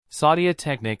Saudia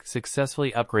Technic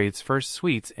successfully upgrades first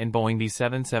suites in Boeing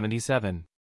B777.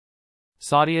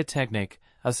 Saudia Technic,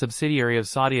 a subsidiary of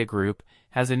Saudia Group,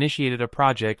 has initiated a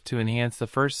project to enhance the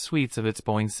first suites of its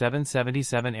Boeing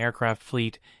 777 aircraft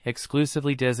fleet,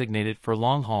 exclusively designated for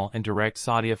long-haul and direct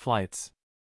Saudia flights.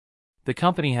 The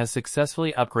company has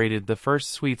successfully upgraded the first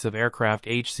suites of aircraft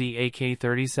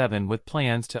HCAK-37 with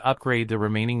plans to upgrade the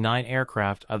remaining 9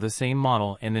 aircraft of the same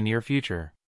model in the near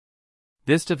future.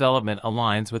 This development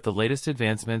aligns with the latest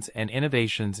advancements and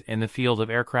innovations in the field of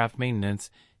aircraft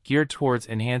maintenance, geared towards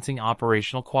enhancing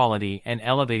operational quality and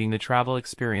elevating the travel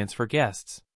experience for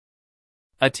guests.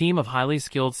 A team of highly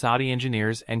skilled Saudi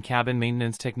engineers and cabin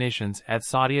maintenance technicians at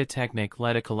Saudia Technic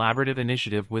led a collaborative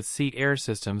initiative with Seat Air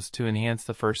Systems to enhance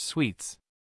the first suites.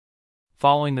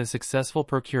 Following the successful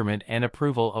procurement and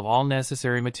approval of all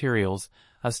necessary materials,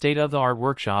 a state-of-the-art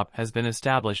workshop has been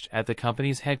established at the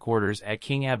company's headquarters at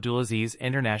King Abdulaziz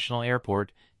International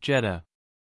Airport, Jeddah.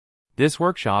 This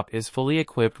workshop is fully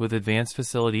equipped with advanced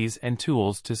facilities and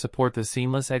tools to support the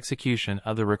seamless execution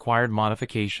of the required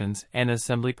modifications and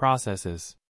assembly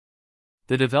processes.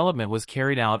 The development was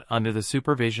carried out under the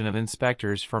supervision of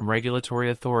inspectors from regulatory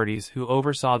authorities who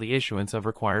oversaw the issuance of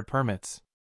required permits.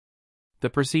 The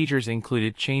procedures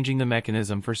included changing the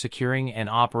mechanism for securing and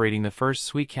operating the first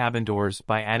suite cabin doors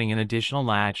by adding an additional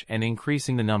latch and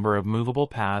increasing the number of movable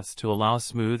paths to allow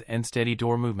smooth and steady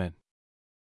door movement.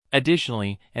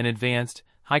 Additionally, an advanced,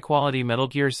 high-quality metal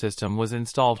gear system was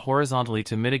installed horizontally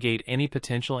to mitigate any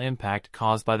potential impact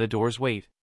caused by the door's weight.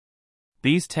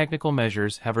 These technical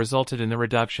measures have resulted in the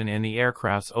reduction in the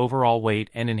aircraft's overall weight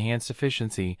and enhanced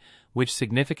efficiency, which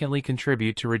significantly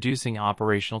contribute to reducing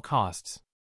operational costs.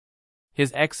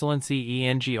 His Excellency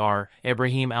ENGR,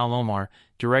 Ibrahim Al-Omar,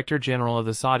 Director General of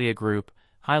the Saudia Group,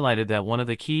 highlighted that one of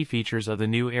the key features of the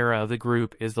new era of the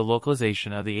group is the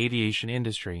localization of the aviation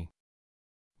industry.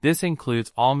 This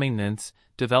includes all maintenance,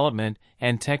 development,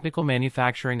 and technical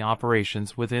manufacturing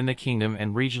operations within the kingdom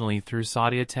and regionally through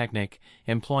Saudia Technic,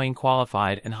 employing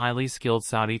qualified and highly skilled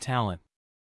Saudi talent.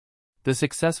 The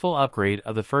successful upgrade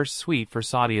of the first suite for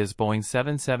Saudia's Boeing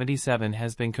 777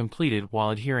 has been completed while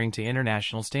adhering to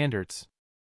international standards.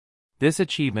 This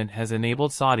achievement has enabled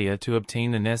Saudia to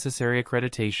obtain the necessary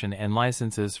accreditation and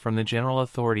licenses from the General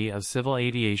Authority of Civil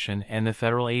Aviation and the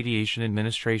Federal Aviation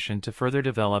Administration to further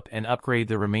develop and upgrade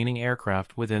the remaining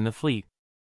aircraft within the fleet.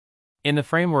 In the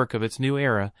framework of its new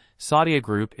era, Saudia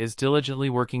Group is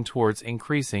diligently working towards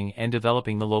increasing and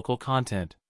developing the local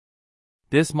content.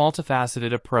 This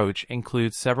multifaceted approach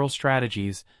includes several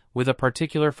strategies, with a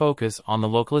particular focus on the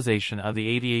localization of the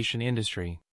aviation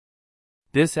industry.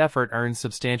 This effort earns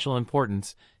substantial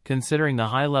importance, considering the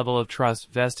high level of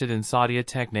trust vested in Saudia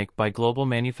Technic by global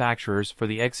manufacturers for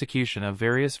the execution of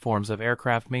various forms of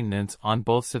aircraft maintenance on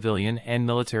both civilian and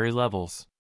military levels.